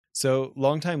So,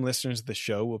 longtime listeners of the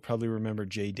show will probably remember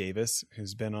Jay Davis,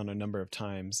 who's been on a number of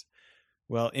times.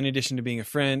 Well, in addition to being a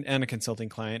friend and a consulting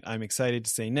client, I'm excited to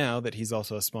say now that he's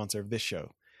also a sponsor of this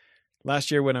show.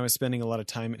 Last year, when I was spending a lot of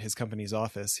time at his company's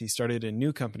office, he started a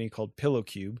new company called Pillow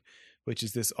Cube, which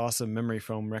is this awesome memory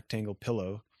foam rectangle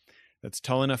pillow that's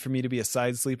tall enough for me to be a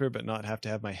side sleeper but not have to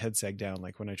have my head sag down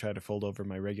like when I try to fold over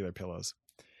my regular pillows.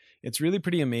 It's really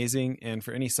pretty amazing, and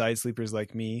for any side sleepers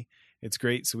like me, it's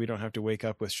great so we don't have to wake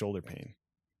up with shoulder pain.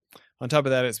 On top of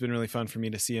that, it's been really fun for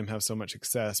me to see him have so much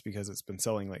success because it's been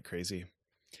selling like crazy.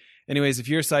 Anyways, if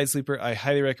you're a side sleeper, I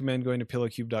highly recommend going to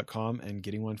pillowcube.com and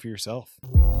getting one for yourself.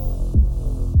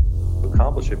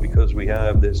 Accomplish it because we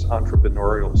have this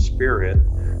entrepreneurial spirit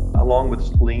along with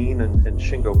lean and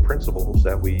Shingo principles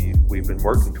that we've been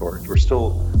working towards. We're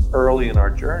still early in our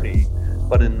journey,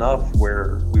 but enough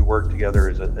where we work together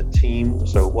as a team.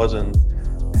 So it wasn't,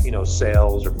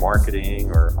 sales or marketing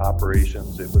or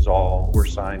operations. It was all, we're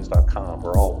Signs.com.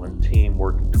 We're all one team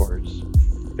working towards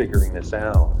figuring this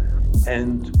out.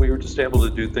 And we were just able to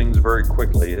do things very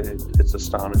quickly. It's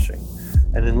astonishing.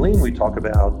 And in Lean, we talk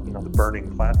about, the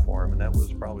burning platform, and that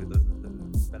was probably the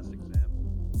best example.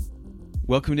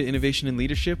 Welcome to Innovation and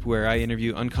Leadership, where I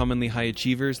interview uncommonly high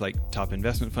achievers like top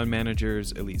investment fund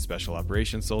managers, elite special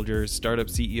operations soldiers, startup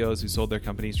CEOs who sold their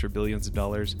companies for billions of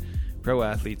dollars, pro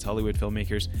athletes, Hollywood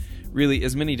filmmakers, really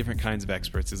as many different kinds of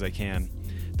experts as I can.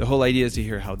 The whole idea is to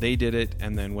hear how they did it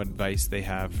and then what advice they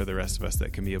have for the rest of us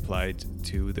that can be applied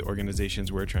to the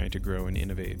organizations we're trying to grow and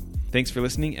innovate. Thanks for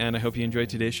listening, and I hope you enjoyed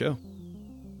today's show.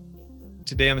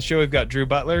 Today on the show, we've got Drew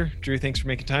Butler. Drew, thanks for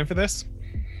making time for this.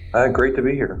 Great to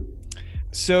be here.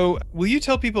 So will you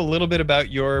tell people a little bit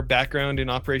about your background in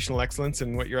operational excellence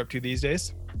and what you're up to these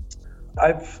days?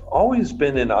 I've always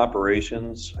been in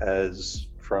operations, as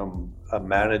from a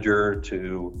manager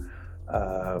to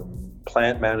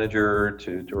plant manager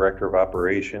to director of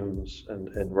operations.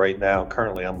 And right now,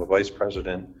 currently, I'm a vice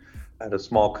president at a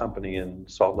small company in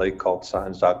Salt Lake called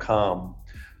Signs.com.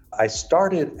 I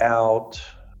started out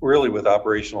really with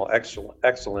operational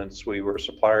excellence. We were a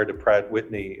supplier to Pratt &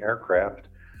 Whitney aircraft,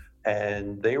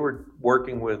 and they were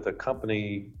working with a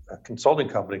consulting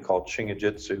company called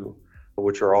Shingijutsu,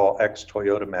 which are all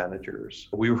ex-Toyota managers.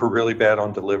 We were really bad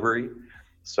on delivery,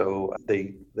 so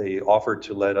they offered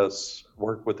to let us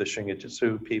work with the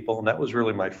Shingijutsu people, and that was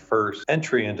really my first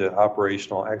entry into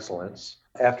operational excellence.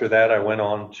 After that, I went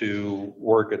on to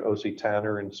work at O.C.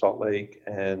 Tanner in Salt Lake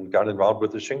and got involved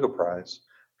with the Shingo Prize.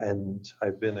 And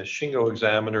I've been a Shingo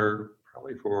examiner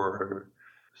probably for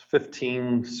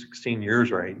 15, 16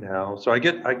 years right now. So I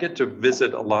get to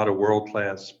visit a lot of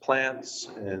world-class plants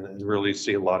and really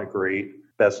see a lot of great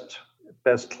best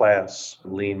class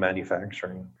lean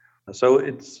manufacturing. So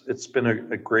it's been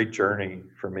a great journey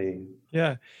for me.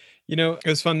 Yeah. It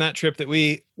was fun, that trip that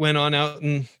we went on out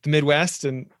in the Midwest,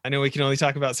 and I know we can only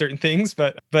talk about certain things,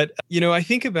 but I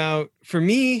think about, for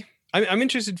me, I'm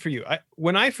interested for you.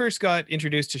 When I first got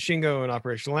introduced to Shingo and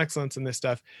operational excellence and this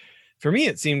stuff, for me,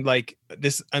 it seemed like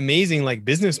this amazing,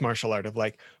 business martial art of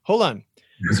hold on.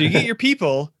 So you get your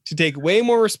people to take way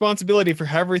more responsibility for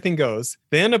how everything goes.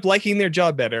 They end up liking their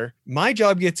job better. My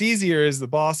job gets easier as the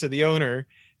boss or the owner,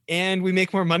 and we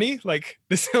make more money.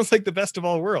 This sounds like the best of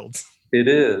all worlds. It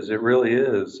is. It really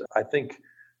is. I think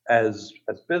as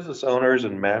business owners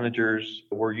and managers,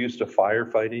 we're used to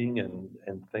firefighting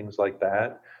and things like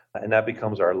that. And that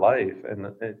becomes our life. And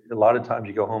a lot of times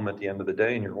you go home at the end of the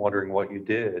day and you're wondering what you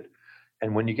did.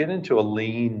 And when you get into a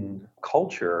lean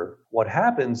culture, what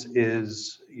happens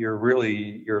is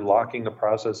you're locking the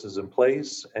processes in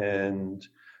place, and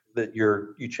that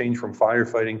you change from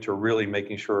firefighting to really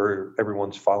making sure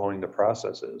everyone's following the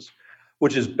processes,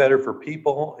 which is better for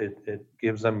people. It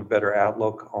gives them a better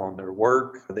outlook on their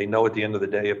work. They know at the end of the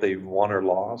day if they've won or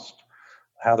lost,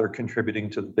 how they're contributing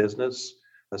to the business.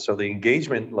 So the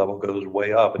engagement level goes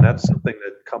way up, and that's something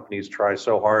that companies try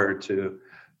so hard to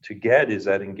get, is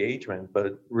that engagement.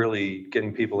 But really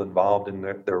getting people involved in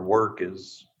their work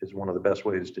is one of the best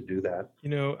ways to do that.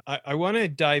 I want to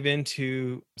dive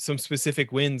into some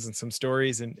specific wins and some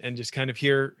stories and just kind of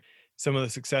hear some of the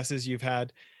successes you've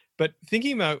had. But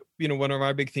thinking about, one of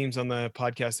our big themes on the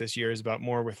podcast this year is about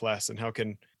more with less, and how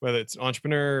can, whether it's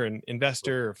entrepreneur and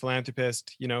investor or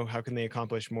philanthropist, how can they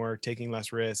accomplish more, taking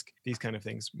less risk, these kind of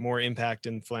things, more impact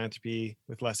in philanthropy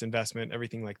with less investment,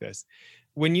 everything like this.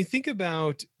 When you think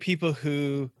about people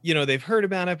who, they've heard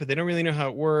about it, but they don't really know how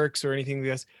it works or anything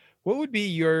like this, what would be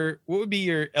your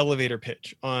elevator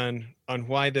pitch on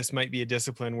why this might be a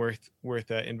discipline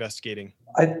worth investigating?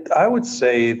 I would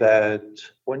say that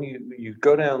when you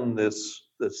go down this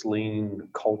lean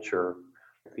culture,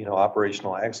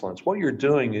 operational excellence, what you're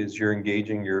doing is you're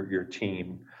engaging your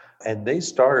team, and they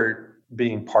start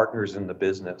being partners in the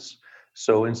business.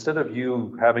 So instead of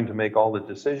you having to make all the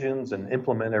decisions and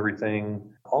implement everything,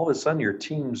 all of a sudden your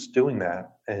team's doing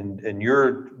that, and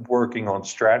you're working on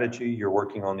strategy, you're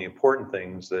working on the important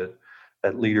things that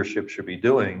leadership should be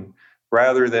doing,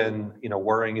 rather than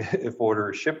worrying if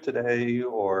order is shipped today,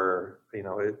 or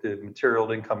if the material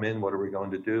didn't come in, what are we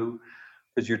going to do?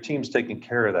 Because your team's taking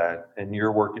care of that, and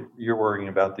you're worrying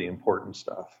about the important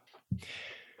stuff.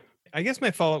 I guess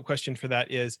my follow-up question for that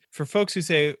is, for folks who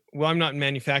say, well, I'm not in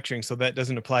manufacturing, so that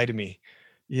doesn't apply to me.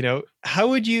 How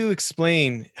would you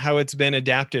explain how it's been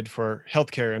adapted for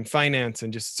healthcare and finance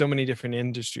and just so many different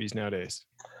industries nowadays?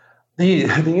 The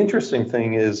interesting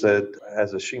thing is that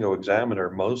as a Shingo examiner,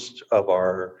 most of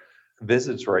our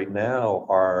visits right now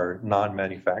are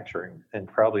non-manufacturing, and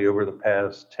probably over the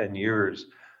past 10 years,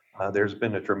 there's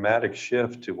been a dramatic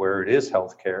shift to where it is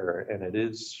healthcare and it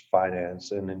is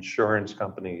finance and insurance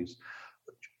companies,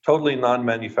 totally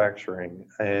non-manufacturing.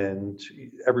 And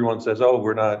everyone says, oh,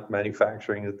 we're not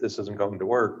manufacturing, that this isn't going to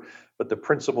work. But the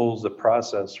principles, the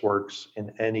process works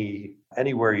in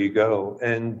anywhere you go.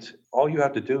 And all you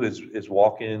have to do is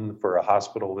walk in for a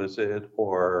hospital visit,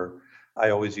 or I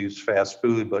always use fast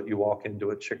food, but you walk into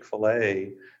a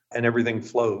Chick-fil-A and everything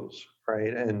flows,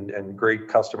 right? And great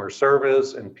customer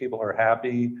service, and people are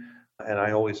happy. And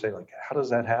I always say, like, how does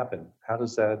that happen? How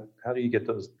do you get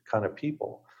those kind of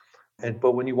people?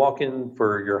 But when you walk in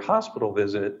for your hospital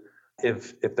visit,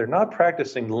 if they're not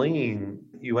practicing lean,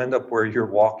 you end up where you're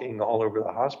walking all over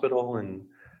the hospital, and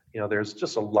there's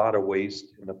just a lot of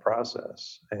waste in the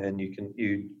process. And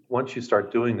once you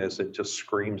start doing this, it just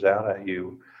screams out at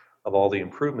you of all the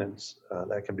improvements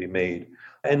that can be made.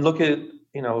 And look at,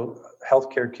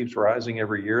 healthcare keeps rising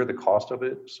every year, the cost of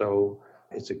it. So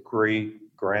it's a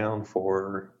great ground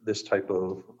for this type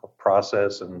of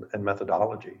process and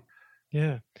methodology.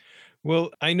 Yeah.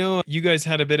 Well, I know you guys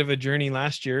had a bit of a journey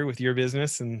last year with your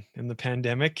business and the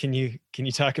pandemic. Can you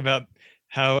talk about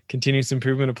how continuous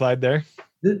improvement applied there?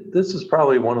 This is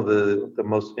probably one of the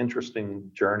most interesting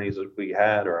journeys that we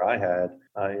had, or I had,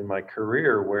 in my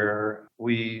career, where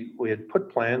we had put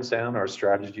plans down. Our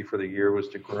strategy for the year was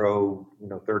to grow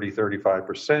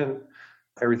 35%.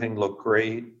 Everything looked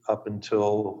great up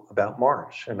until about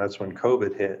March, and that's when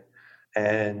COVID hit.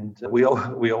 And we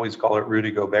always call it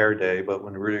Rudy Gobert Day, but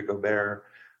when Rudy Gobert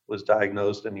was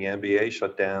diagnosed and the NBA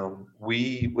shut down,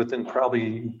 within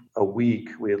probably a week,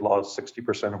 we had lost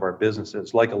 60% of our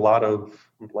businesses, like a lot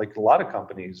of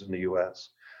companies in the U.S.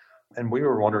 And we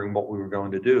were wondering what we were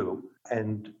going to do.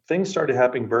 And things started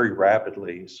happening very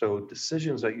rapidly. So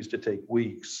decisions that used to take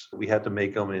weeks, we had to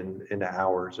make them in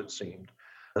hours, it seemed.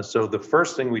 So the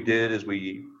first thing we did is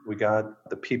we got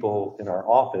the people in our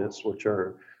office, which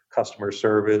are customer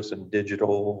service and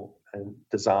digital and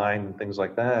design and things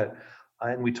like that.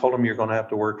 And we told them, you're going to have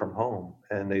to work from home.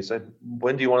 And they said,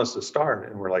 when do you want us to start?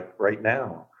 And we're like, right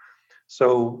now.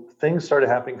 So things started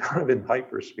happening kind of in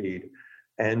hyperspeed.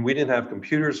 And we didn't have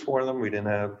computers for them. We didn't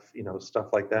have, stuff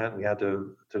like that. We had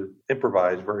to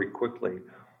improvise very quickly.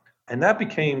 And that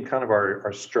became kind of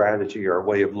our strategy, our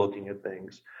way of looking at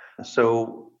things.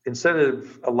 So instead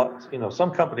of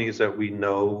some companies that we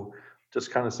know just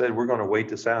kind of said, we're going to wait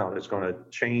this out. It's going to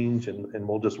change, and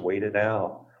we'll just wait it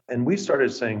out. And we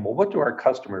started saying, well, what do our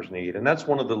customers need? And that's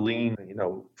one of the lean,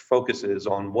 focuses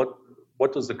on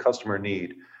what does the customer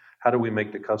need? How do we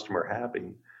make the customer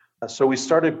happy? So we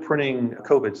started printing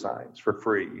COVID signs for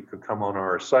free. You could come on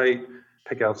our site,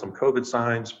 pick out some COVID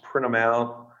signs, print them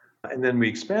out. And then we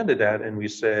expanded that, and we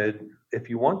said, if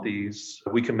you want these,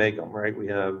 we can make them, right? We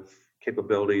have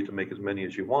capability to make as many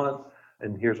as you want,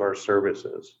 and here's our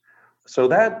services. So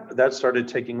that started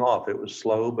taking off. It was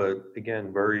slow, but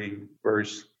again, very, very,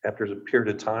 after a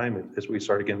period of time, as we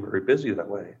started getting very busy that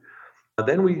way.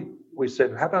 Then we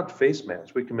said, how about face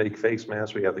masks? We can make face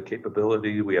masks. We have the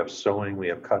capability. We have sewing. We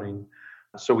have cutting.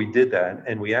 So we did that,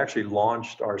 and we actually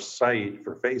launched our site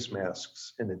for face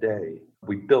masks in a day.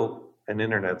 We built an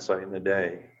internet site in a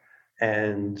day.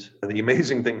 And the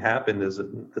amazing thing happened is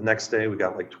that the next day we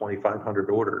got like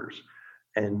 2,500 orders.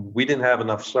 And we didn't have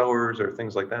enough sewers or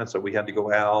things like that. So we had to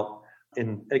go out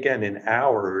in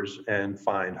hours and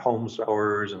find home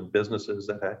sewers and businesses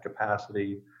that had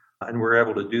capacity. And we were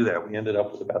able to do that. We ended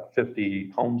up with about 50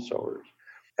 home sewers.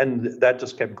 And that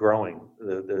just kept growing.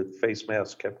 The face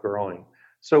masks kept growing.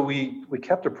 So we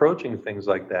kept approaching things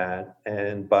like that.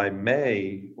 And by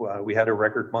May, we had a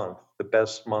record month, the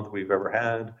best month we've ever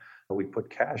had. We put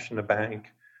cash in the bank.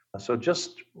 So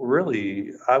just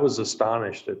really, I was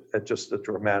astonished at just the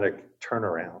dramatic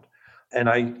turnaround. And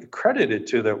I credit it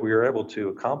to that we were able to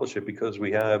accomplish it because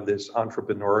we have this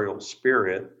entrepreneurial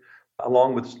spirit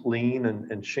along with lean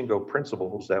and Shingo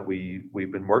principles that we've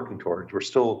been working towards. We're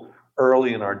still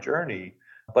early in our journey,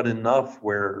 but enough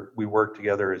where we work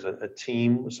together as a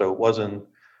team. So it wasn't,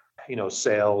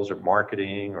 sales or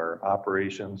marketing or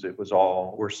operations. It was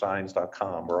all, we're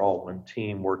signs.com. We're all one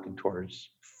team working towards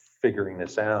figuring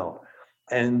this out.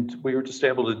 And we were just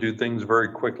able to do things very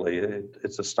quickly.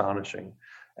 It's astonishing.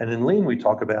 And in Lean, we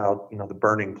talk about, the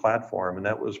burning platform. And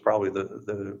that was probably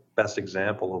the best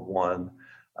example of one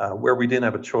where we didn't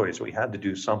have a choice. We had to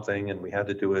do something and we had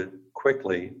to do it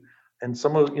quickly. And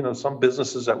some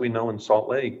businesses that we know in Salt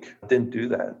Lake didn't do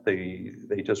that.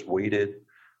 They just waited,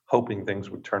 hoping things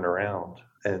would turn around.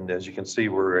 And as you can see,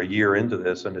 we're a year into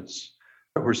this and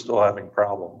we're still having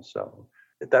problems. So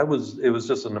it was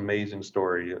just an amazing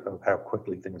story of how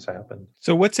quickly things happened.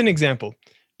 So what's an example?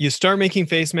 You start making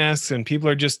face masks and people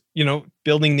are just,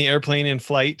 building the airplane in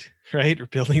flight, right? Or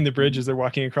building the bridge as they're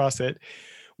walking across it.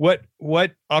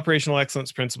 What operational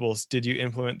excellence principles did you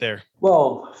implement there?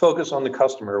 Well, focus on the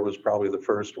customer was probably the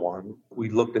first one. We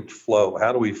looked at flow.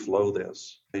 How do we flow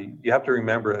this? You have to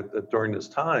remember that during this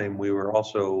time, we were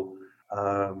also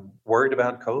worried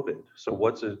about COVID. So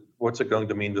what's it going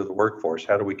to mean to the workforce?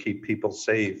 How do we keep people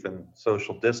safe and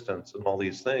social distance and all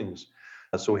these things?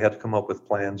 So we had to come up with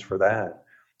plans for that.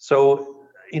 So,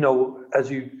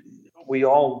 we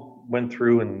all went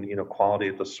through and, quality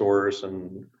at the source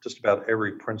and just about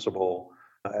every principle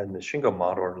in the Shingo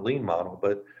model or lean model.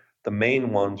 But the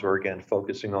main ones were, again,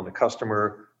 focusing on the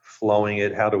customer, flowing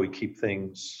it. How do we keep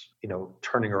things,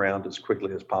 turning around as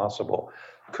quickly as possible?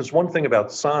 Because one thing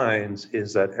about signs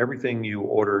is that everything you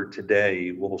order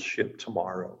today will ship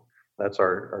tomorrow. That's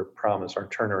our promise, our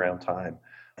turnaround time.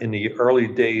 In the early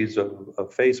days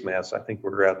of face masks, I think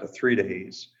we were out to 3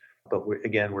 days. But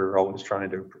we're always trying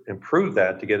to improve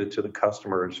that to get it to the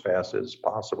customer as fast as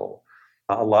possible.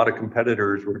 A lot of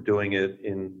competitors were doing it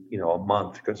in a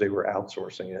month because they were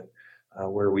outsourcing it,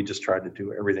 where we just tried to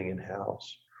do everything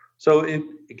in-house. So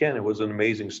it was an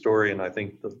amazing story, and I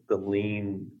think the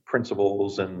lean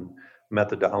principles and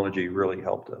methodology really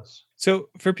helped us. So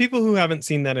for people who haven't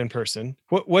seen that in person,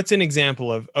 what's an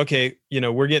example of, okay,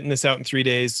 we're getting this out in 3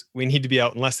 days. We need to be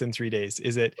out in less than 3 days.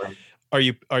 Is it, right.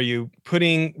 Are you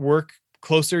putting work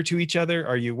closer to each other?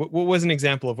 What was an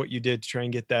example of what you did to try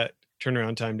and get that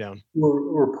turnaround time down?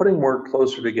 We're putting work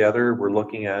closer together. We're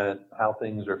looking at how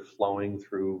things are flowing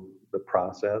through the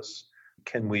process.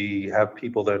 Can we have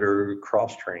people that are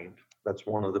cross-trained? That's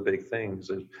one of the big things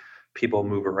is people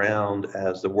move around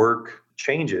as the work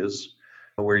changes,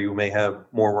 where you may have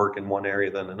more work in one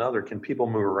area than another. Can people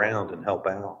move around and help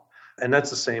out? And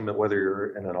that's the same whether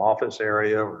you're in an office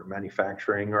area or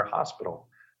manufacturing or a hospital,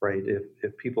 right?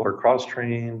 If people are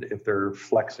cross-trained, if they're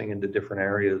flexing into different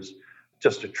areas,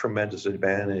 just a tremendous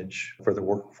advantage for the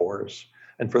workforce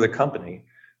and for the company.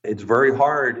 It's very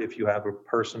hard if you have a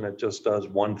person that just does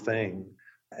one thing,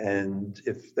 and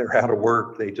if they're out of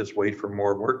work, they just wait for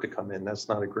more work to come in. That's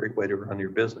not a great way to run your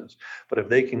business. But if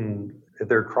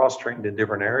they're cross-trained in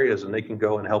different areas and they can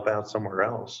go and help out somewhere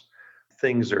else,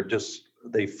 things are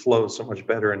they flow so much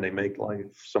better and they make life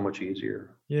so much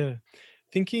easier. Yeah.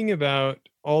 Thinking about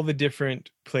all the different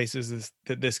places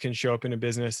that this can show up in a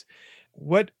business,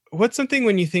 what's something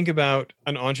when you think about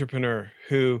an entrepreneur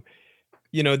who,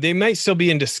 they might still be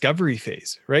in discovery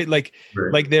phase, right? Like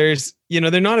there's,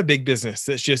 they're not a big business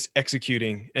that's just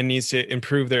executing and needs to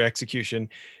improve their execution.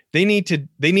 They need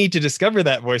to discover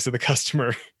that voice of the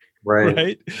customer,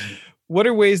 right? What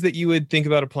are ways that you would think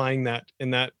about applying that in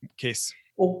that case?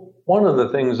 Well, one of the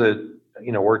things that,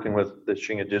 working with the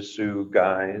Shingijutsu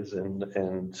guys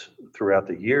and throughout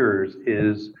the years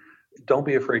is don't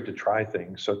be afraid to try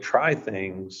things. So try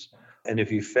things. And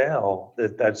if you fail,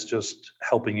 that's just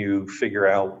helping you figure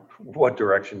out what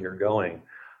direction you're going.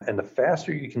 And the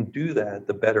faster you can do that,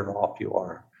 the better off you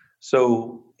are.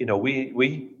 So,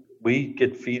 we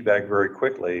get feedback very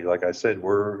quickly. Like I said,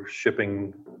 we're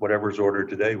shipping whatever's ordered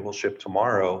today, we'll ship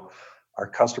tomorrow. Our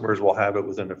customers will have it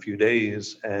within a few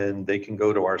days, and they can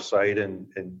go to our site and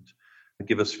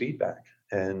give us feedback.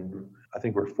 And I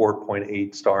think we're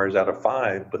 4.8 stars out of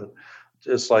 5, but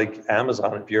just like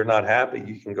Amazon, if you're not happy,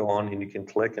 you can go on and you can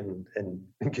click and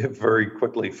give very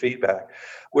quickly feedback.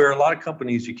 Where a lot of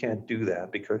companies, you can't do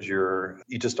that because you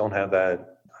just don't have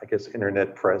that, I guess,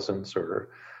 internet presence or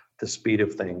the speed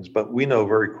of things. But we know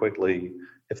very quickly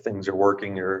if things are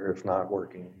working or if not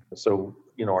working. So,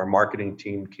 our marketing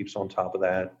team keeps on top of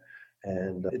that.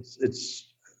 And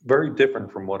it's very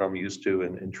different from what I'm used to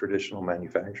in traditional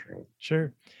manufacturing.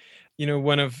 Sure.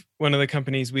 one of the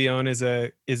companies we own is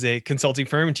a consulting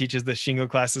firm and teaches the Shingo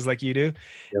classes like you do.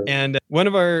 Yeah. And one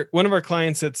of our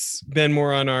clients that's been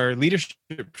more on our leadership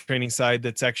training side,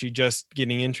 that's actually just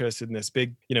getting interested in this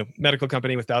big, medical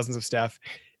company with thousands of staff.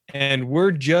 And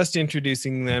we're just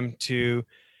introducing them to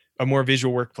a more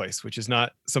visual workplace, which is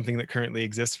not something that currently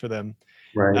exists for them.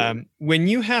 Right. When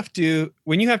you have to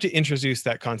introduce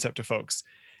that concept to folks,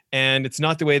 and it's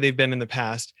not the way they've been in the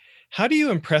past, how do you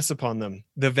impress upon them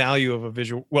the value of a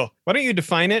visual? Well, why don't you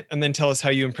define it and then tell us how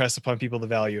you impress upon people the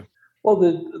value? Well,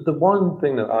 the one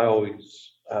thing that I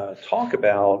always talk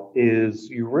about is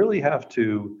you really have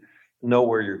to know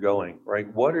where you're going, right?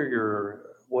 What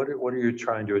are you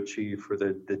trying to achieve for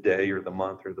the day or the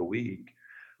month or the week?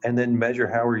 And then measure,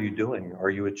 how are you doing? Are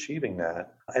you achieving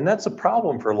that? And that's a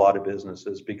problem for a lot of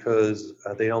businesses because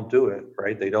they don't do it,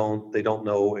 right? They don't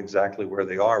know exactly where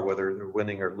they are, whether they're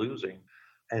winning or losing.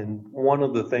 And one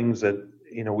of the things that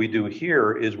we do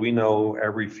here is we know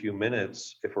every few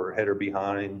minutes if we're ahead or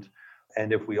behind,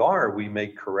 and if we are, we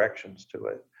make corrections to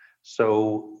it.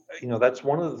 So that's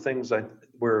one of the things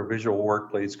where visual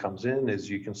workplace comes in, is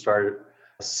you can start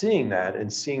seeing that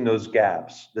and seeing those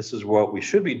gaps. This is what we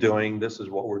should be doing. This is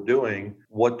what we're doing.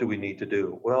 What do we need to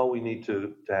do? Well, we need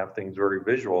to have things very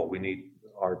visual. We need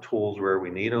our tools where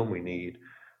we need them. We need,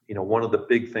 one of the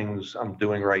big things I'm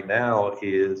doing right now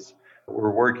is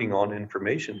we're working on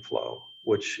information flow,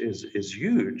 which is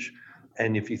huge.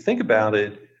 And if you think about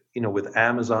it, with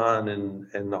Amazon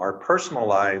and our personal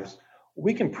lives,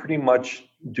 we can pretty much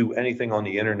do anything on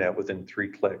the internet within 3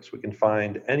 clicks. We can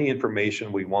find any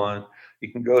information we want.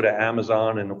 You can go to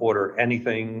Amazon and order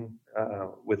anything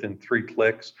within 3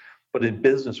 clicks. But in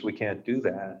business, we can't do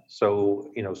that.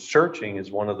 So, searching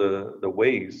is one of the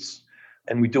ways,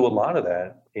 and we do a lot of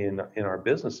that in our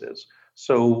businesses.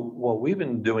 So what we've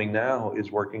been doing now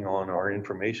is working on our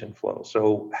information flow.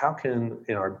 So how can,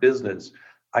 in our business,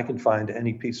 I can find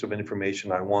any piece of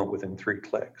information I want within 3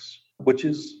 clicks, which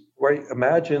is, right,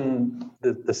 imagine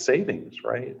the savings,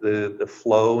 right? The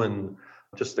flow and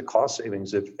just the cost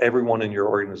savings. If everyone in your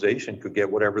organization could get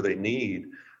whatever they need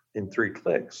in 3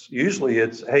 clicks. Usually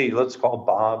it's, hey, let's call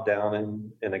Bob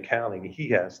down in accounting. He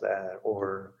has that.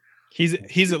 Or he's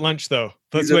at lunch though.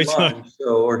 Let's wait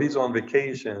till or he's on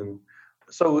vacation.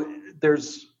 So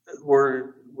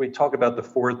we talk about the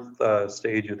 4th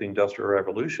stage of the Industrial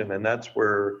Revolution, and that's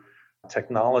where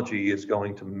technology is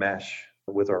going to mesh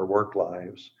with our work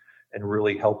lives and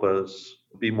really help us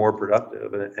be more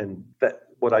productive. And that,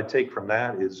 what I take from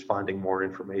that is finding more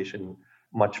information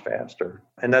much faster.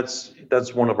 And that's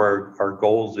one of our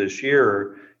goals this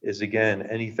year is, again,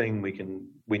 anything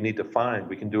we need to find,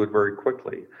 we can do it very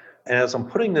quickly. And as I'm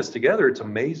putting this together, it's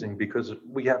amazing because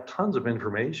we have tons of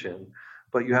information,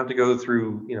 but you have to go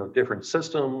through, different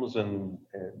systems and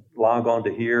log on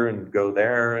to here and go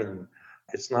there. And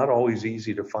it's not always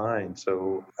easy to find.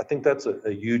 So I think that's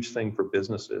a huge thing for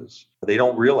businesses. They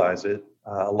don't realize it.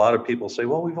 A lot of people say,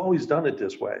 well, we've always done it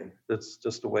this way. That's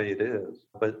just the way it is.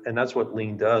 And that's what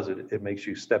Lean does. It makes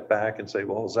you step back and say,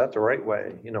 well, is that the right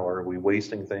way? Are we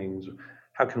wasting things?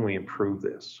 How can we improve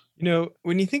this?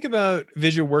 When you think about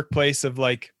visual workplace of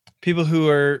like people who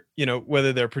are,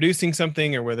 whether they're producing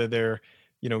something or whether they're,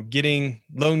 getting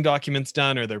loan documents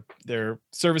done or they're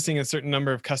servicing a certain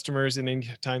number of customers in any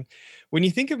time. When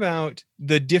you think about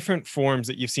the different forms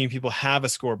that you've seen people have a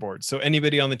scoreboard, so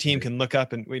anybody on the team can look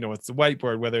up and, it's a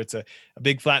whiteboard, whether it's a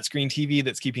big flat screen TV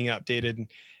that's keeping it updated,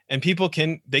 and people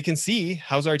can see,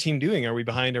 how's our team doing? Are we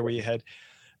behind? Are we ahead?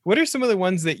 What are some of the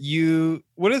ones that you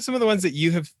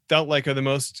have felt like are the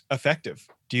most effective?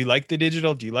 Do you like the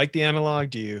digital? Do you like the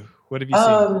analog? What have you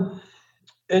seen?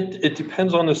 It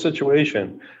depends on the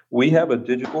situation. We have a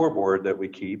digital scoreboard that we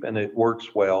keep, and it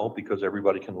works well because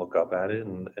everybody can look up at it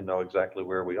and know exactly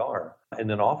where we are.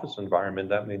 In an office environment,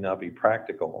 that may not be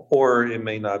practical, or it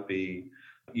may not be,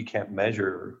 you can't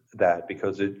measure that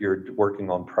because you're working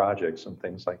on projects and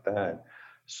things like that.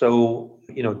 So,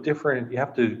 you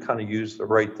have to kind of use the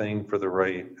right thing for the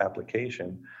right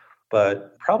application.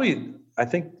 But probably, I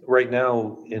think right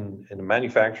now in a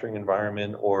manufacturing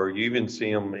environment, or you even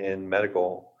see them in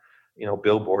medical,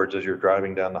 billboards as you're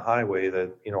driving down the highway,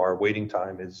 that, our waiting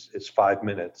time is 5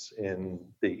 minutes in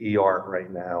the ER right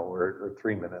now, or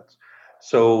 3 minutes.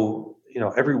 So,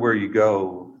 everywhere you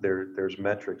go, there's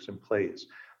metrics in place.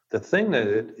 The thing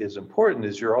that is important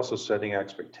is you're also setting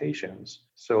expectations.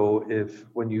 So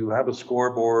when you have a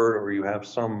scoreboard or you have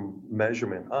some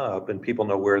measurement up and people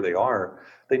know where they are,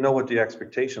 they know what the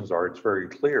expectations are. It's very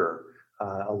clear.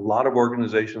 A lot of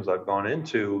organizations I've gone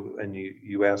into, and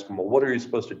you ask them, well, what are you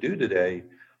supposed to do today?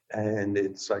 And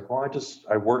it's like, well,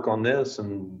 I work on this,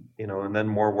 and and then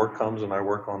more work comes and I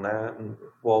work on that. And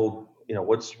well,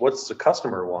 what's the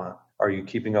customer want? Are you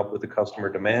keeping up with the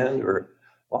customer demand? Or,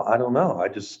 well, I don't know.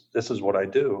 This is what I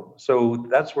do. So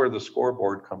that's where the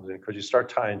scoreboard comes in, because you start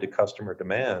tying to customer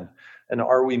demand. And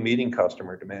are we meeting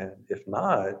customer demand? If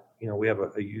not, we have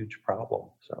a huge problem.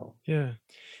 So Yeah.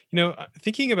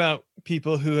 Thinking about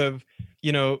people who have,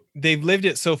 they've lived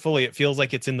it so fully, it feels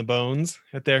like it's in the bones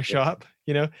at their yeah. shop.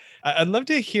 I'd love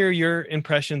to hear your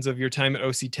impressions of your time at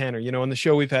OC Tanner. On the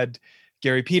show, we've had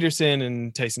Gary Peterson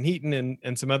and Tyson Heaton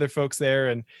and some other folks there.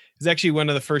 And it's actually one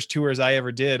of the first tours I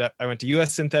ever did. I went to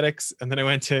US Synthetics, and then I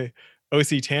went to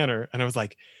OC Tanner, and I was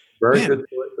like, Very man, good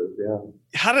choices. Yeah.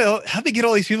 how'd they get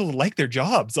all these people to like their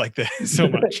jobs like this so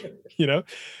much?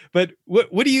 But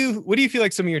what do you feel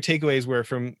like some of your takeaways were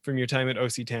from your time at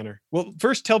OC Tanner? Well,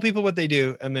 first tell people what they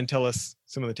do, and then tell us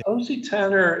some of the OC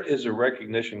Tanner is a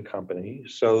recognition company,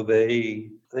 so they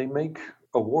make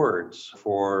awards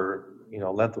for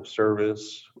length of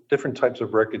service, different types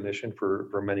of recognition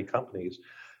for many companies.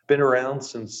 Been around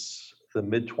since the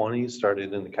mid 20s.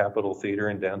 Started in the Capitol Theater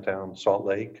in downtown Salt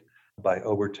Lake by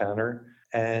Ober Tanner,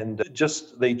 and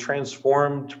just they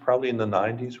transformed probably in the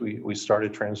 90s. We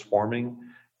started transforming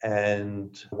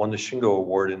and won the Shingo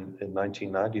Award in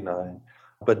 1999.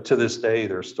 But to this day,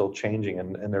 they're still changing,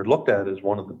 and they're looked at as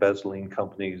one of the best lean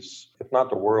companies, if not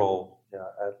the world,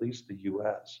 at least the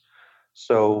U.S.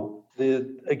 So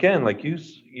again, like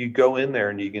you go in there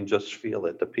and you can just feel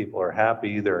it. The people are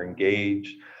happy, they're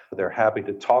engaged, they're happy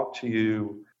to talk to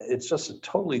you. It's just a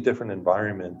totally different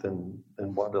environment than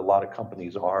what a lot of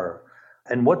companies are.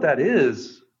 And what that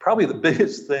is, probably the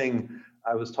biggest thing.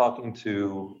 I was talking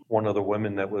to one of the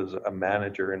women that was a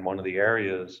manager in one of the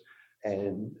areas,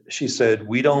 and she said,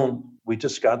 we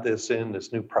just got this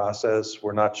new process.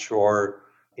 We're not sure,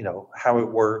 how it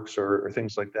works or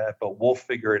things like that, but we'll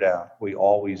figure it out. We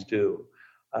always do.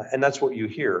 And that's what you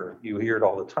hear. You hear it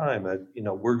all the time that,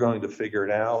 we're going to figure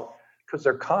it out, because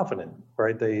they're confident,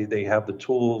 right? They have the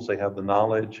tools, they have the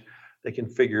knowledge, they can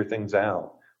figure things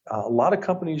out. A lot of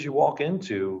companies you walk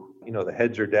into, the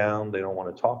heads are down, they don't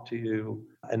want to talk to you.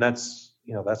 And that's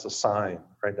a sign,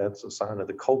 right? That's a sign of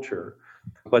the culture.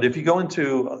 But if you go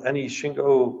into any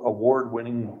Shingo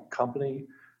award-winning company,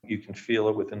 you can feel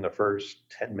it within the first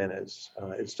 10 minutes.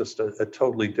 It's just a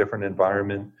totally different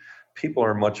environment. People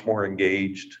are much more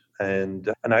engaged. And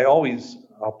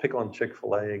I'll pick on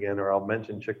Chick-fil-A again, or I'll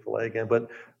mention Chick-fil-A again, but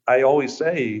I always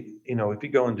say, if you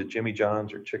go into Jimmy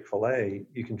John's or Chick-fil-A,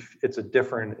 it's a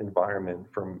different environment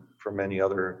from many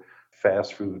other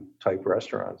fast food type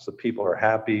restaurants. The people are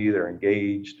happy, they're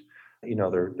engaged.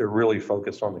 They're really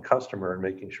focused on the customer and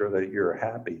making sure that you're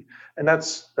happy. And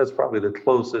that's probably the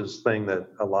closest thing that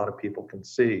a lot of people can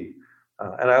see.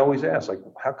 And I always ask, like,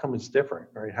 how come it's different,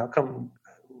 right? How come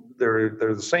they're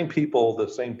the same people, the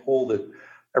same pool that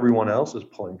everyone else is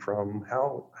pulling from?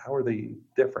 How are they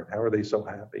different? How are they so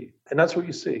happy? And that's what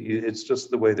you see. It's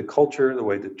just the way the culture, the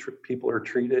way that people are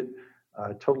treated,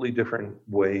 totally different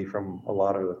way from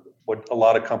what a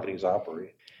lot of companies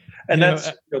operate. And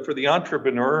that's for the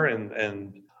entrepreneur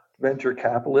and venture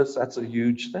capitalists, that's a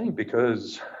huge thing,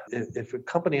 because if a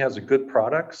company has a good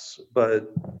products,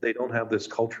 but they don't have this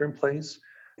culture in place,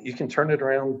 you can turn it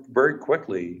around very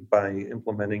quickly by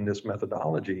implementing this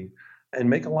methodology and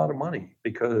make a lot of money,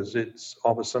 because it's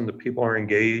all of a sudden the people are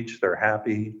engaged, they're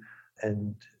happy,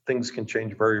 and things can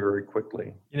change very, very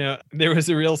quickly. There was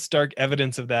a real stark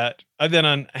evidence of that. I've been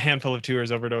on a handful of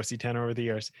tours over at OC Tanner over the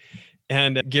years.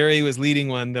 And Gary was leading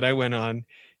one that I went on,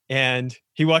 and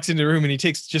he walks into the room and he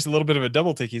takes just a little bit of a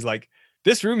double take. He's like,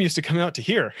 this room used to come out to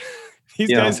here.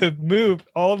 These guys have moved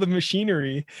all the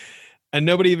machinery and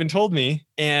nobody even told me.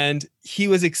 And he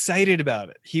was excited about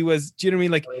it. He was, do you know what I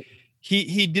mean? Like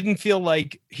he didn't feel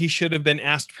like he should have been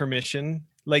asked permission.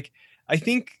 Like, I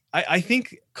think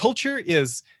culture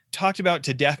is talked about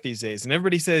to death these days, and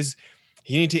everybody says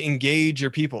you need to engage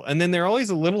your people. And then they're always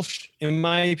a little, in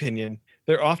my opinion,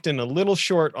 they're often a little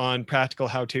short on practical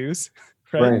how-tos,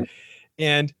 right?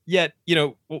 And yet,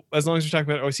 as long as we're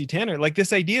talking about OC Tanner, like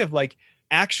this idea of like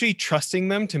actually trusting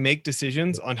them to make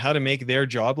decisions on how to make their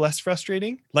job less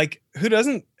frustrating. Like,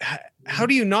 how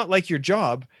do you not like your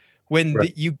job when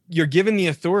you're given the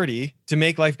authority to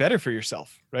make life better for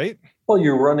yourself, right? Well,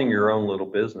 you're running your own little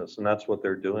business, and that's what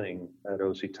they're doing at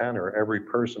OC Tanner. Every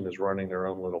person is running their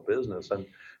own little business,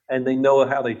 and they know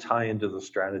how they tie into the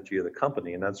strategy of the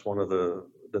company. And that's one of the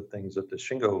things that the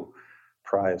Shingo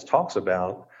Prize talks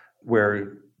about,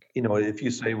 where, if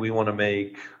you say we want to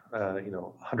make,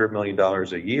 $100 million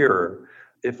a year,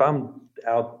 if I'm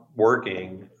out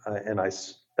working and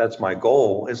that's my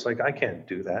goal. It's like, I can't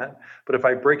do that. But if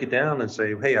I break it down and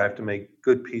say, hey, I have to make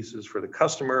good pieces for the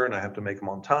customer and I have to make them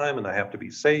on time and I have to be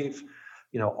safe,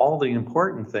 all the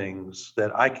important things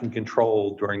that I can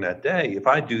control during that day. If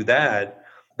I do that,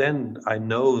 then I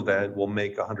know that we'll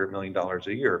make $100 million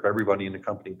a year if everybody in the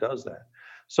company does that.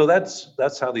 So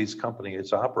that's how these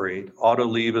companies operate.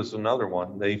 Autoliv is another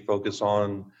one. They focus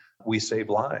on, we save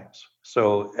lives.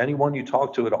 So anyone you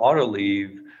talk to at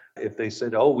Autoliv, if they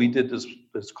said, oh, we did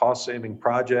this cost saving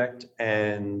project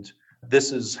and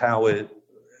this is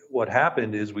what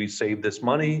happened is we saved this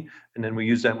money and then we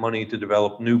use that money to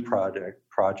develop new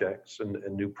projects and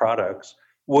new products,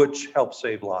 which help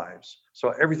save lives.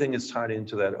 So everything is tied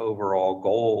into that overall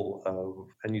goal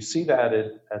and you see that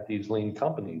at these lean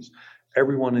companies.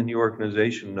 Everyone in the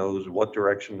organization knows what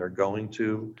direction they're going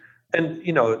to. And,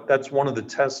 that's one of the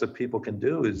tests that people can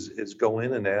do is go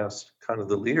in and ask kind of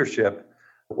the leadership,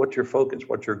 what's your focus?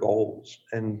 What's your goals?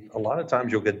 And a lot of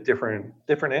times you'll get different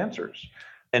answers.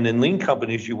 And in lean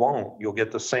companies, you won't. You'll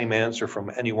get the same answer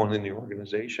from anyone in the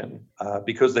organization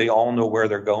because they all know where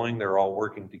they're going. They're all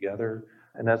working together.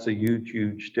 And that's a huge,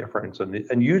 huge difference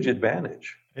and huge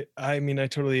advantage. I mean, I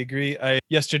totally agree.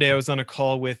 Yesterday, I was on a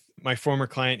call with my former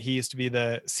client. He used to be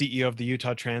the CEO of the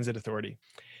Utah Transit Authority.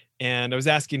 And I was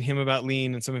asking him about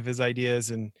lean and some of his ideas.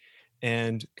 And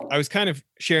I was kind of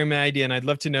sharing my idea. And I'd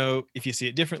love to know if you see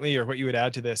it differently or what you would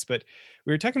add to this. But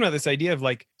we were talking about this idea of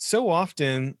like, so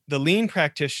often the lean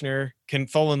practitioner can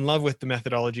fall in love with the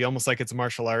methodology, almost like it's a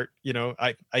martial art.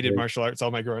 I did martial arts all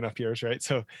my growing up years, right?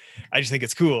 So I just think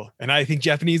it's cool. And I think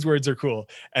Japanese words are cool.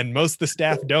 And most of the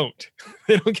staff don't.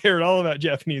 They don't care at all about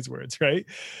Japanese words, right?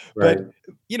 But,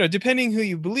 depending who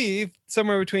you believe,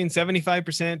 somewhere between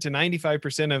 75% to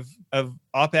 95% of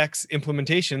OpEx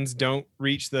implementations don't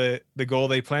reach the goal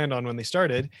they planned on when they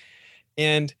started.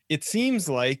 And it seems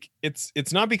like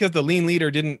it's not because the lean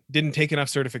leader didn't take enough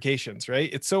certifications, right?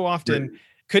 It's so often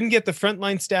couldn't get the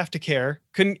frontline staff to care,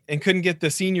 couldn't get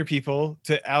the senior people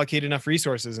to allocate enough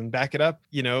resources and back it up,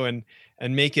 and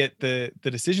make it the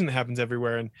decision that happens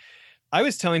everywhere. And I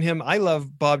was telling him, I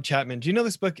love Bob Chapman. Do you know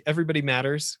this book, Everybody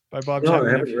Matters by Bob Chapman? No,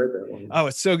 I haven't read that one. Oh,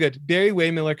 it's so good. Barry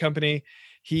Waymiller Company.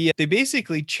 They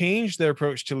basically changed their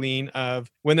approach to lean of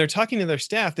when they're talking to their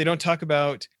staff, they don't talk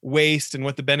about waste and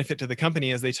what the benefit to the company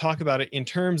is. They talk about it in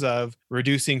terms of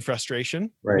reducing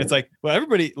frustration. Right. It's like, well,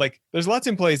 everybody, there's lots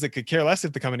of employees that could care less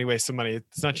if the company wastes some money.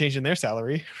 It's not changing their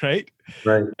salary, right?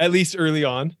 Right. At least early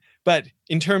on. But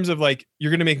in terms of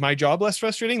you're going to make my job less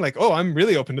frustrating, I'm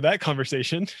really open to that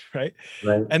conversation, right?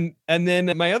 Right. And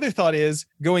then my other thought is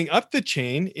going up the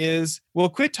chain is, well,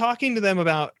 quit talking to them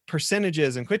about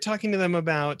percentages and quit talking to them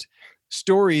about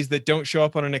stories that don't show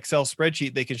up on an Excel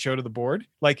spreadsheet they can show to the board.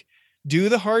 Do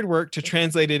the hard work to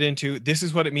translate it into this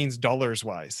is what it means dollars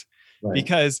wise. Right.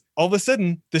 Because all of a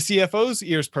sudden the CFO's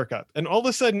ears perk up and all of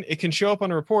a sudden it can show up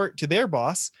on a report to their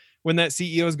boss when that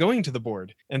CEO is going to the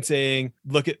board and saying,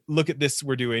 look at this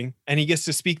we're doing. And he gets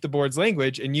to speak the board's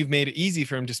language and you've made it easy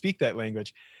for him to speak that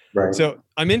language. Right. So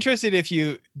I'm interested if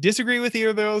you disagree with either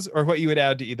of those or what you would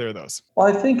add to either of those. Well,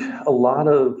 I think a lot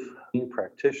of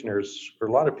practitioners or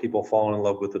a lot of people fall in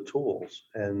love with the tools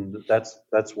and that's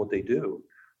what they do.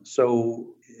 So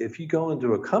if you go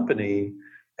into a company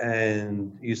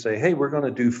and you say, hey, we're going to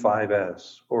do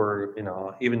 5S or,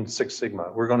 even Six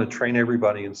Sigma, we're going to train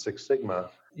everybody in Six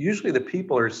Sigma. Usually the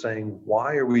people are saying,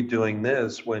 why are we doing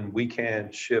this when we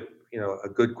can't ship, a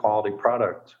good quality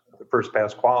product? The first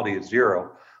pass quality is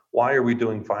 0. Why are we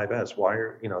doing 5S? Why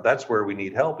are, that's where we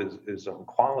need help is on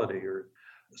quality.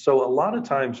 So a lot of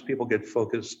times people get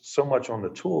focused so much on the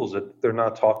tools that they're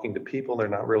not talking to people. They're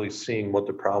not really seeing what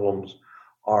the problems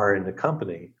are in the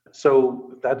company.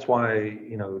 So that's why,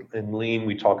 in lean,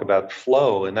 we talk about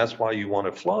flow, and that's why you want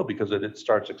to flow because it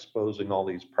starts exposing all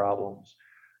these problems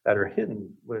that are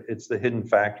hidden. It's the hidden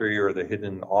factory or the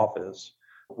hidden office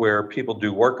where people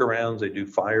do workarounds, they do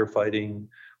firefighting,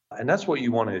 and that's what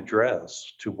you want to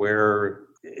address to where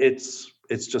it's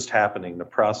just happening. The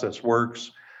process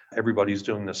works, everybody's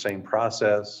doing the same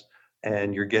process,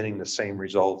 and you're getting the same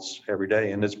results every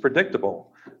day, and it's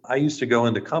predictable. I used to go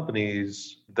into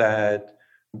companies that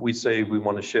we say we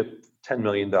want to ship $10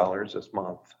 million this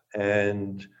month,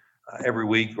 and every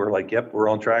week we're like, yep, we're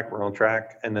on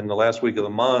track. And then the last week of the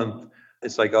month,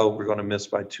 it's like, oh, we're going to miss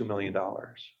by $2 million.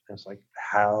 And it's like,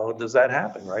 how does that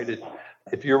happen, right?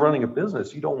 If you're running a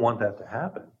business, you don't want that to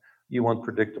happen. You want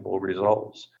predictable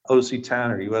results. OC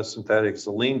Tanner, US Synthetics,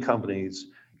 the lean companies,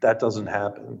 that doesn't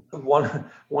happen.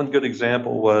 One good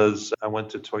example was I went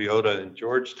to Toyota in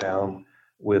Georgetown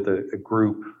with a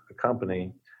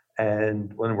company,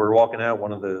 And when we're walking out,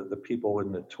 one of the people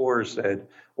in the tour said,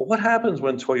 well, what happens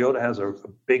when Toyota has a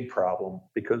big problem?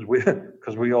 Because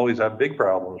we always have big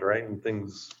problems, right? And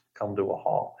things come to a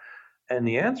halt. And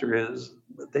the answer is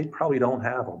they probably don't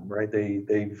have them, right?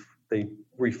 They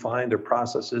refine their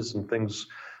processes and things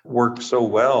work so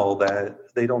well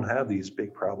that they don't have these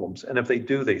big problems. And if they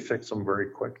do, they fix them very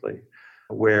quickly.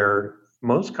 Where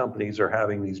most companies are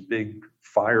having these big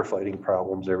firefighting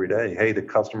problems every day. Hey, the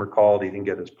customer called, he didn't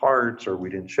get his parts, or we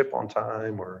didn't ship on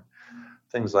time, or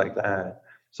things like that.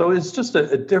 So it's just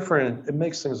a different, it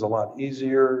makes things a lot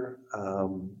easier,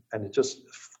 and it just,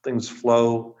 things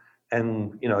flow.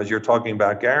 And, as you're talking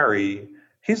about Gary,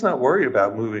 he's not worried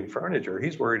about moving furniture.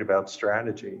 He's worried about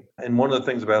strategy. And one of the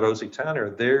things about OC Tanner,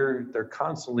 they're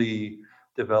constantly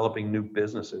developing new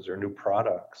businesses or new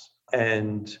products.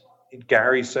 And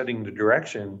Gary's setting the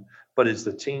direction, but it's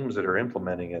the teams that are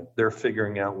implementing it. They're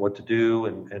figuring out what to do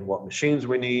and what machines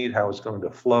we need, how it's going to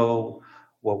flow,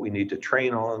 what we need to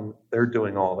train on. They're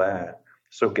doing all that.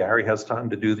 So Gary has time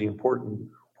to do the important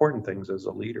things as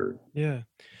a leader. Yeah.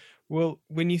 Well,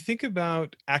 when you think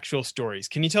about actual stories,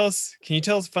 can you tell us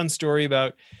a fun story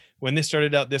about when this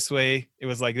started out this way, it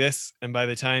was like this, and by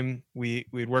the time we'd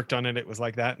worked on it, it was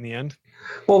like that in the end?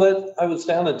 Well, I was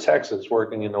down in Texas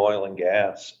working in oil and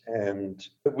gas, and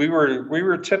we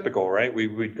were typical, right?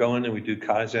 We'd go in and we'd do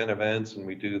Kaizen events, and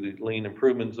we do the Lean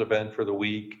Improvements event for the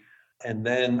week. And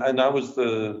I was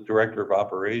the director of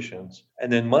operations.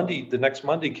 And then the next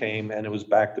Monday came, and it was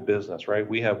back to business, right?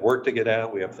 We have work to get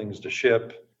out. We have things to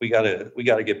ship. We got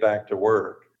to get back to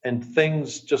work. And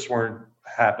things just weren't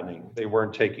happening. They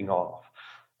weren't taking off.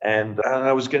 And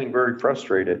I was getting very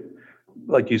frustrated.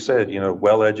 Like you said,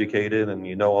 well educated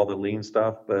and all the lean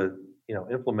stuff, but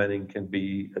implementing can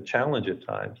be a challenge at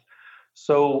times.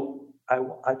 So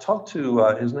I talked to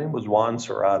his name was Juan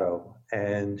Serrato,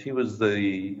 and he was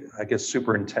the, I guess,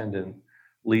 superintendent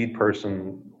lead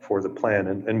person for the plant.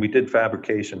 And we did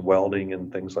fabrication, welding,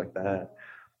 and things like that.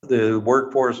 The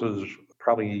workforce was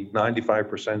probably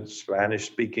 95% Spanish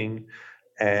speaking.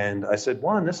 And I said,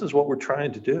 Juan, this is what we're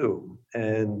trying to do.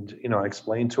 And, I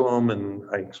explained to him, and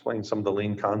I explained some of the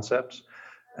lean concepts.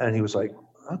 And he was like,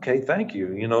 okay, thank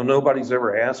you. Nobody's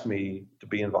ever asked me to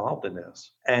be involved in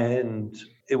this. And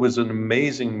it was an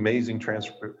amazing, amazing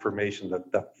transformation,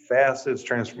 the fastest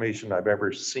transformation I've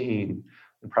ever seen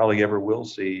and probably ever will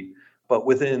see. But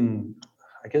within,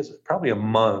 I guess, probably a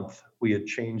month, we had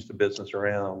changed the business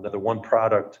around. The one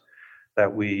product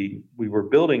that we were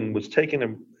building was took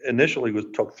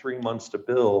 3 months to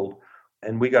build,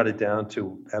 and we got it down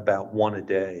to about one a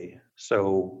day.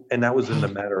 So, and that was in the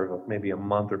matter of maybe a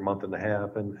month or month and a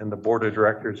half. And the board of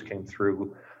directors came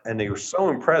through, and they were so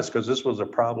impressed because this was a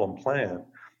problem plant,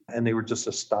 and they were just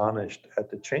astonished at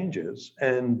the changes.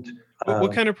 And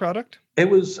what kind of product? It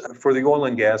was for the oil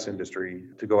and gas industry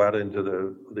to go out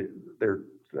into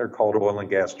they're called oil and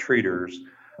gas treaters,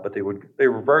 but they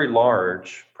were very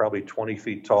large, probably 20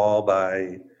 feet tall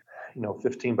by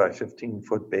 15 by 15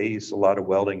 foot base, a lot of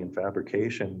welding and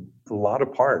fabrication, a lot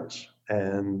of parts.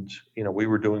 And, we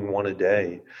were doing one a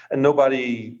day, and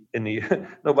nobody in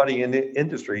the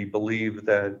industry believed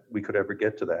that we could ever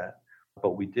get to that,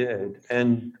 but we did.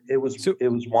 And it was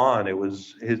Juan, it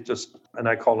was and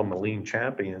I call him a lean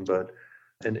champion, but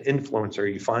an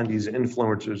influencer. You find these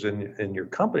influencers in your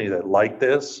company that like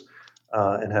this,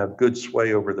 and have good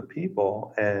sway over the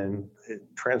people, and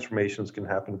transformations can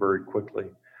happen very quickly.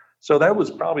 So that was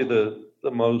probably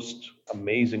the most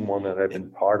amazing one that I've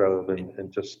been part of,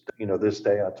 and just this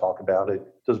day I talk about it,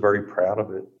 just very proud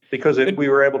of it, because we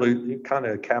were able to kind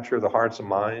of capture the hearts and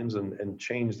minds and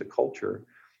change the culture.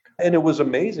 And it was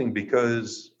amazing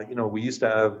because we used to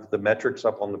have the metrics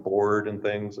up on the board and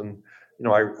things, and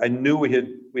I knew we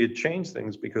had changed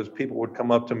things because people would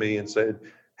come up to me and said,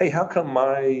 hey, how come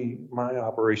my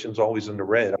operation's always in the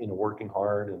red, working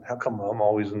hard, and how come I'm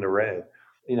always in the red?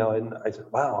 And I said,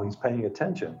 wow, he's paying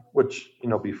attention, which,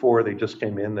 before they just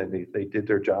came in, they did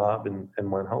their job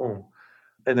and went home.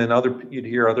 And then you'd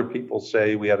hear other people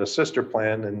say, we had a sister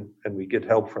plan and we get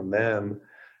help from them.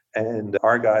 And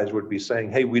our guys would be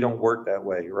saying, hey, we don't work that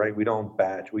way, right? We don't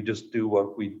batch. We just do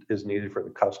what is needed for the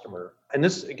customer. And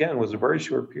this, again, was a very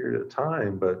short period of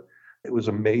time, but it was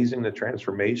amazing, the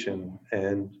transformation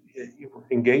and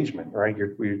engagement, right?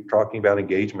 We're talking about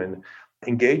engagement.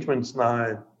 Engagement's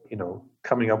not,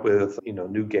 coming up with,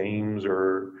 new games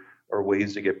or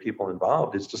ways to get people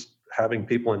involved. It's just having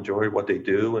people enjoy what they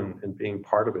do and being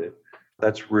part of it.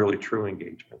 That's really true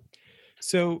engagement.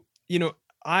 So,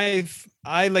 I,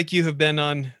 like you, have been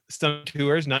on some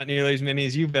tours, not nearly as many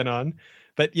as you've been on,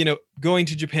 But, going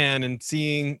to Japan and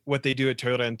seeing what they do at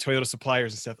Toyota and Toyota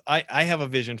suppliers and stuff, I have a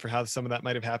vision for how some of that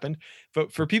might have happened.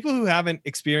 But for people who haven't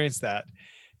experienced that,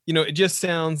 it just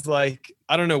sounds like,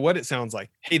 I don't know what it sounds like.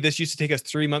 Hey, this used to take us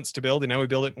 3 months to build and now we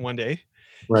build it in one day.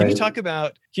 Can you Right. talk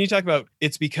about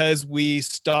it's because we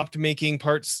stopped making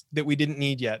parts that we didn't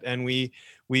need yet, and we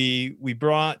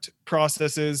brought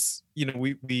processes,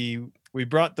 we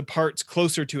brought the parts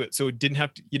closer to it, so you didn't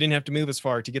have to move as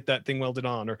far to get that thing welded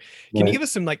on? Or can you Right. give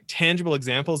us some like tangible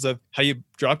examples of how you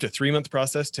dropped a 3-month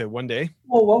process to one day?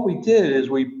 Well, what we did is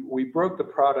we broke the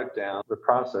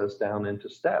process down into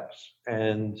steps.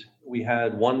 And we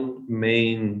had one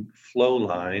main flow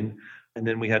line, and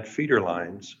then we had feeder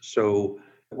lines. So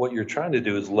what you're trying to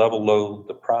do is level load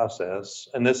the process.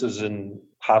 And this is in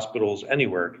hospitals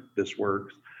anywhere this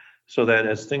works, so that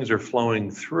as things are flowing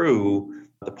through,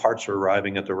 the parts are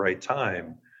arriving at the right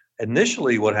time.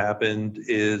 Initially, what happened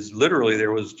is literally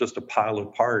there was just a pile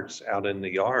of parts out in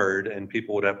the yard, and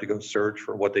people would have to go search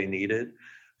for what they needed.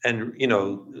 And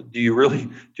do you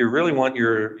really want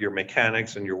your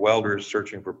mechanics and your welders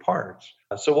searching for parts?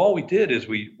 So all we did is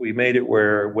we made it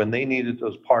where when they needed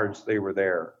those parts, they were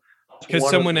there. Because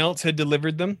someone else had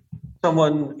delivered them?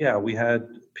 Yeah, we had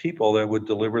people that would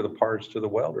deliver the parts to the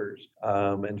welders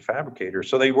and fabricators.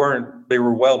 So they were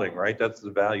welding, right? That's the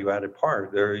value added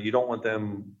part. You don't want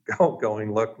them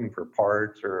going looking for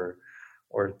parts or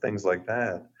things like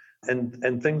that.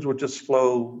 And things would just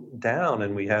slow down,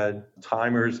 and we had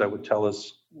timers that would tell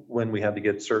us when we had to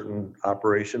get certain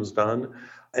operations done.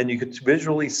 And you could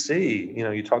visually see,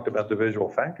 you talked about the visual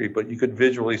factory, but you could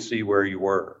visually see where you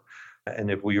were.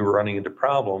 And if we were running into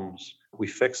problems, we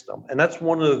fixed them. And that's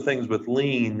one of the things with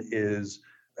lean is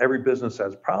every business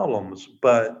has problems,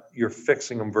 but you're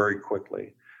fixing them very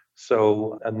quickly.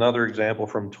 So another example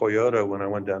from Toyota, when I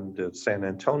went down to San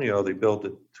Antonio, they built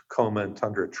a Tacoma and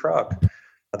Tundra truck.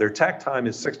 Their takt time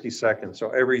is 60 seconds.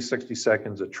 So every 60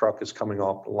 seconds, a truck is coming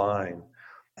off the line.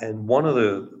 And one of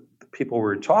the people we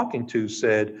were talking to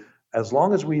said, as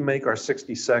long as we make our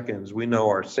 60 seconds, we know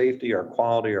our safety, our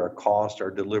quality, our cost,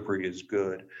 our delivery is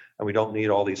good. And we don't need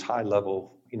all these high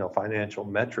level, financial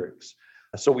metrics.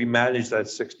 So we manage that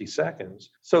 60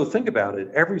 seconds. So think about it.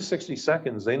 Every 60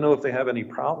 seconds, they know if they have any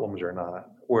problems or not.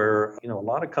 Where, a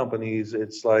lot of companies,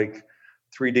 it's like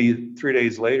 3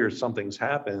 days later, something's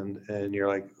happened. And you're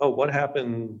like, oh, what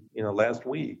happened, last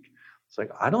week? It's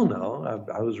like, I don't know.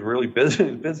 I was really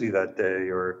busy that day.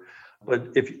 But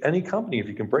if any company, if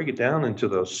you can break it down into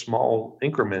those small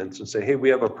increments and say, hey, we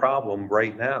have a problem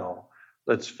right now,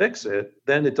 let's fix it,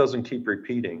 then it doesn't keep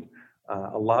repeating.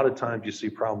 A lot of times you see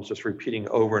problems just repeating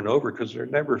over and over because they're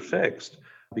never fixed,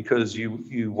 because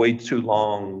you wait too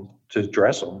long to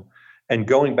address them. And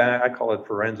going back, I call it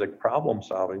forensic problem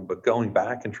solving, but going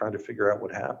back and trying to figure out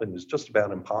what happened is just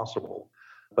about impossible.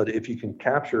 But if you can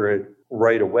capture it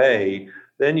right away,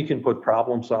 then you can put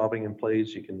problem solving in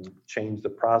place. You can change the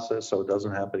process so it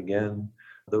doesn't happen again,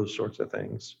 those sorts of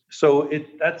things. So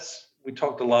we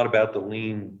talked a lot about the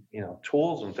lean,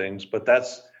 tools and things, but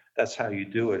that's how you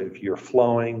do it. If you're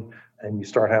flowing and you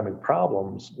start having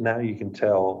problems, now you can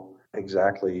tell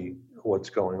exactly what's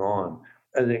going on.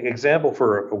 An example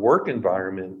for a work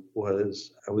environment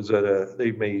was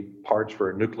they made parts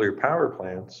for nuclear power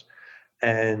plants.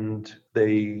 And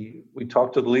we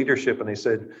talked to the leadership and they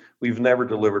said, we've never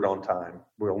delivered on time.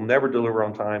 We'll never deliver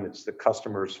on time. It's the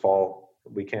customer's fault.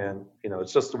 We can't,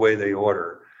 it's just the way they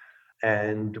order.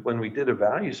 And when we did a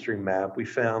value stream map, we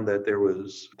found that there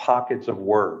was pockets of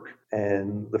work.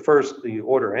 And the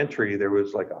order entry, there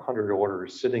was like 100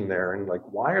 orders sitting there. And like,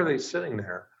 why are they sitting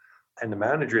there? And the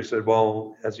manager said,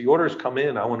 well, as the orders come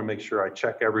in, I want to make sure I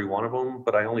check every one of them,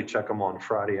 but I only check them on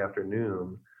Friday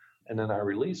afternoon. And then I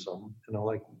release them. And I'm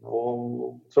like,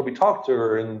 well, so we talked to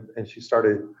her and she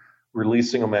started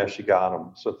releasing them as she got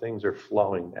them. So things are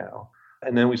flowing now.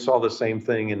 And then we saw the same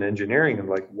thing in engineering. And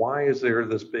like, why is there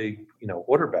this big,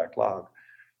 order backlog?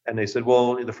 And they said,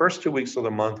 well, in the first 2 weeks of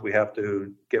the month, we have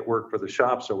to get work for the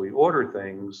shop. So we order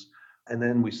things. And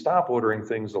then we stop ordering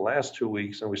things the last 2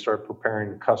 weeks and we start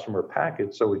preparing customer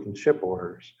packets so we can ship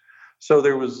orders. So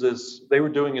there was they were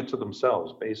doing it to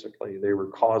themselves, basically. They were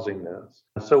causing this.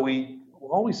 So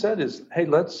all we said is, hey,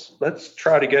 let's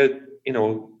try to get,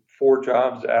 4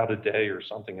 jobs out a day or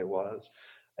something it was.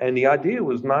 And the idea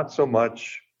was not so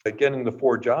much getting the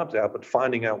 4 jobs out, but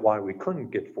finding out why we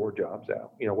couldn't get 4 jobs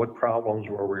out. What problems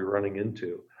were we running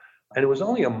into? And it was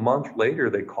only a month later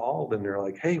they called and they're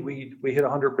like, hey, we hit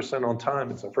 100% on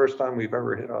time. It's the first time we've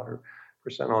ever hit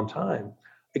 100% on time.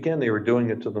 Again, they were doing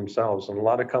it to themselves. And a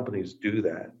lot of companies do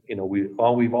that. We've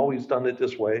always done it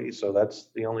this way. So that's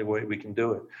the only way we can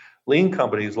do it. Lean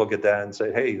companies look at that and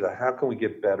say, hey, how can we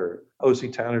get better? O.C.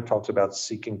 Tanner talks about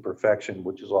seeking perfection,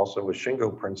 which is also a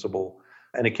Shingo principle.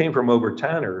 And it came from Ober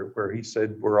Tanner, where he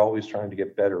said, we're always trying to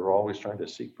get better. We're always trying to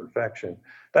seek perfection.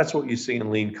 That's what you see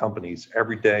in lean companies.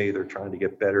 Every day, they're trying to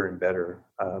get better and better,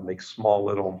 make small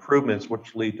little improvements,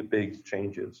 which lead to big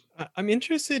changes. I'm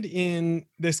interested in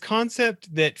this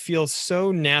concept that feels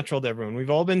so natural to everyone. We've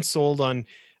all been sold on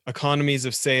economies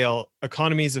of scale,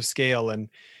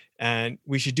 and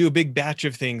we should do a big batch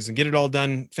of things and get it all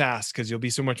done fast because you'll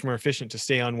be so much more efficient to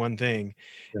stay on one thing.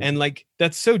 Yeah. And like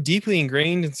that's so deeply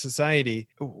ingrained in society.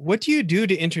 What do you do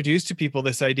to introduce to people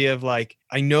this idea of like,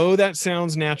 I know that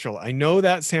sounds natural. I know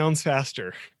that sounds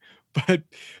faster, but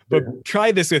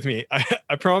try this with me.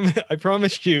 I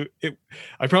promise you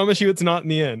it's not in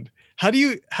the end. How do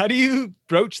you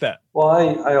broach that?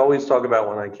 Well, I always talk about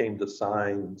when I came to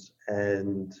Signs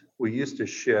and we used to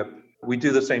ship. We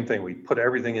do the same thing. We put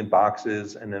everything in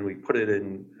boxes and then we put it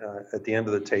in at the end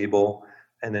of the table,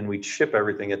 and then we'd ship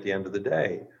everything at the end of the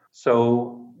day.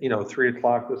 So,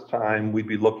 3:00 this time, we'd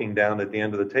be looking down at the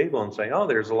end of the table and saying, oh,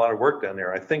 there's a lot of work down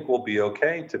there. I think we'll be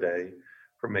okay today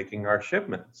for making our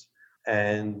shipments.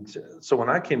 And so when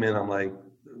I came in, I'm like,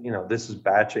 this is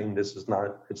batching. It's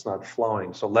not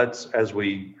flowing. So as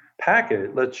we pack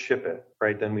it, let's ship it,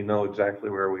 right? Then we know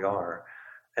exactly where we are.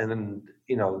 And then,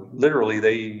 literally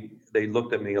they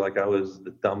looked at me like I was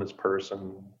the dumbest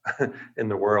person in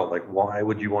the world. Like, why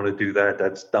would you want to do that?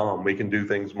 That's dumb. We can do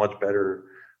things much better,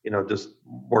 just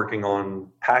working on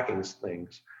packing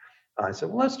things. I said,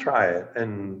 well, let's try it.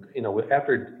 And,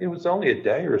 after it was only a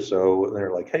day or so,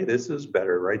 they're like, hey, this is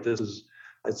better, right?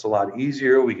 It's a lot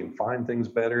easier. We can find things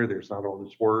better. There's not all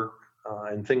this work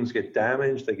and things get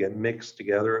damaged. They get mixed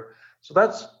together. So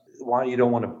that's why you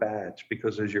don't want to batch,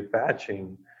 because as you're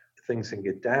batching, things can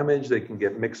get damaged. They can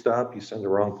get mixed up. You send the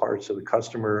wrong parts to the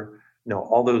customer.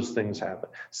 All those things happen.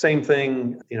 Same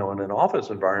thing, in an office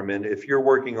environment. If you're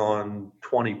working on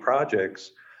 20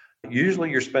 projects, usually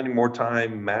you're spending more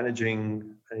time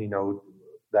managing,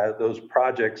 those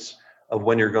projects of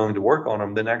when you're going to work on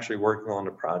them than actually working on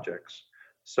the projects.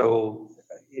 So,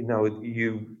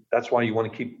 that's why you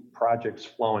want to keep projects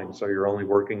flowing. So you're only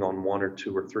working on one or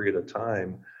two or three at a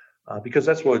time, because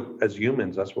that's what, as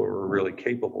humans, that's what we're really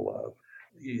capable of.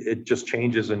 It just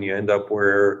changes and you end up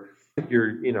where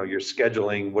you're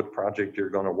scheduling what project you're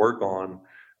going to work on.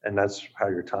 And that's how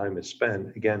your time is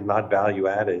spent. Again, not value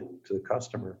added to the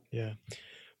customer. Yeah.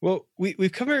 Well,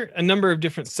 we've covered a number of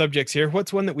different subjects here.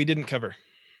 What's one that we didn't cover?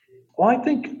 Well, I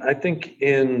think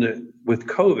with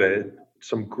COVID,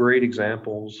 some great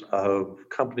examples of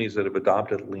companies that have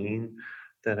adopted lean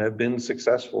that have been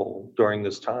successful during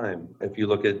this time. If you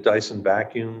look at Dyson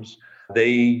vacuums,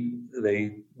 they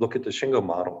look at the Shingo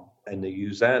model and they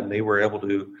use that, and they were able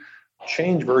to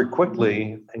change very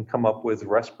quickly and come up with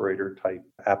respirator type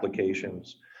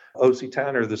applications. O.C.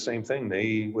 Tanner, the same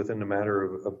thing. Within a matter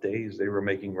of days, they were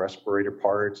making respirator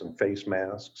parts and face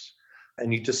masks.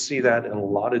 And you just see that in a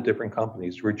lot of different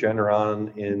companies.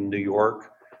 Regeneron in New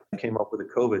York came up with a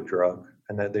COVID drug,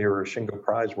 and that they were a Shingo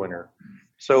Prize winner.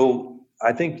 So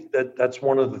I think that's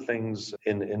one of the things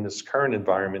in this current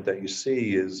environment that you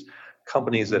see is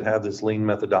companies that have this lean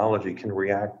methodology can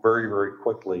react very, very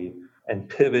quickly and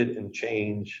pivot and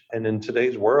change. And in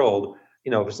today's world,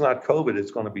 if it's not COVID,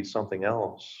 it's going to be something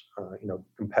else,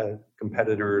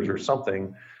 competitors or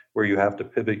something where you have to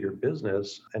pivot your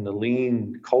business. And the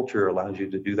lean culture allows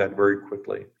you to do that very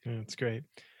quickly. Yeah, that's great.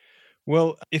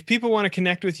 Well, if people want to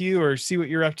connect with you or see what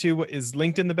you're up to, is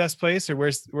LinkedIn the best place, or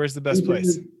where's the best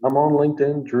place? I'm on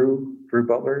LinkedIn, Drew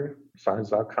Butler,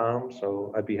 signs.com.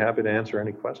 So I'd be happy to answer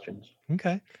any questions.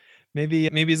 Okay. Maybe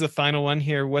as a final one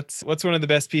here, what's one of the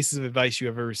best pieces of advice you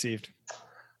ever received?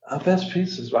 Best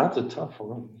pieces, that's a tough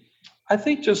one. I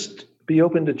think just be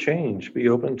open to change,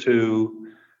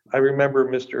 I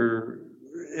remember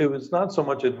it was not so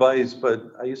much advice, but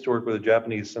I used to work with a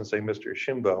Japanese sensei, Mr.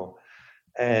 Shimbo,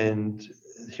 and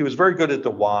he was very good at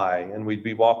the why. And we'd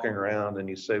be walking around and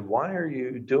he'd say, why are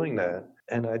you doing that?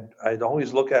 And I'd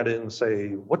always look at it and say,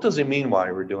 what does he mean why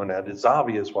we're doing that? It's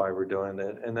obvious why we're doing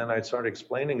it. And then I'd start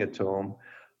explaining it to him.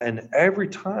 And every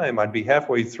time I'd be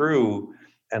halfway through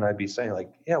and I'd be saying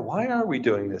like, yeah, why are we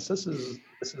doing this? This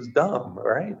is dumb,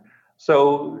 right?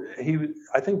 So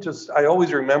I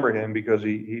always remember him because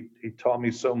he taught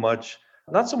me so much,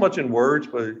 not so much in words,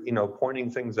 but,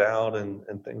 pointing things out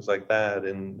and things like that.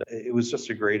 And it was just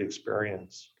a great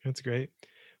experience. That's great.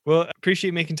 Well, I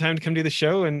appreciate making time to come to the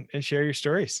show and share your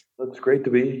stories. It's great to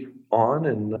be on,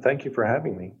 and thank you for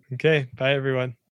having me. Okay. Bye, everyone.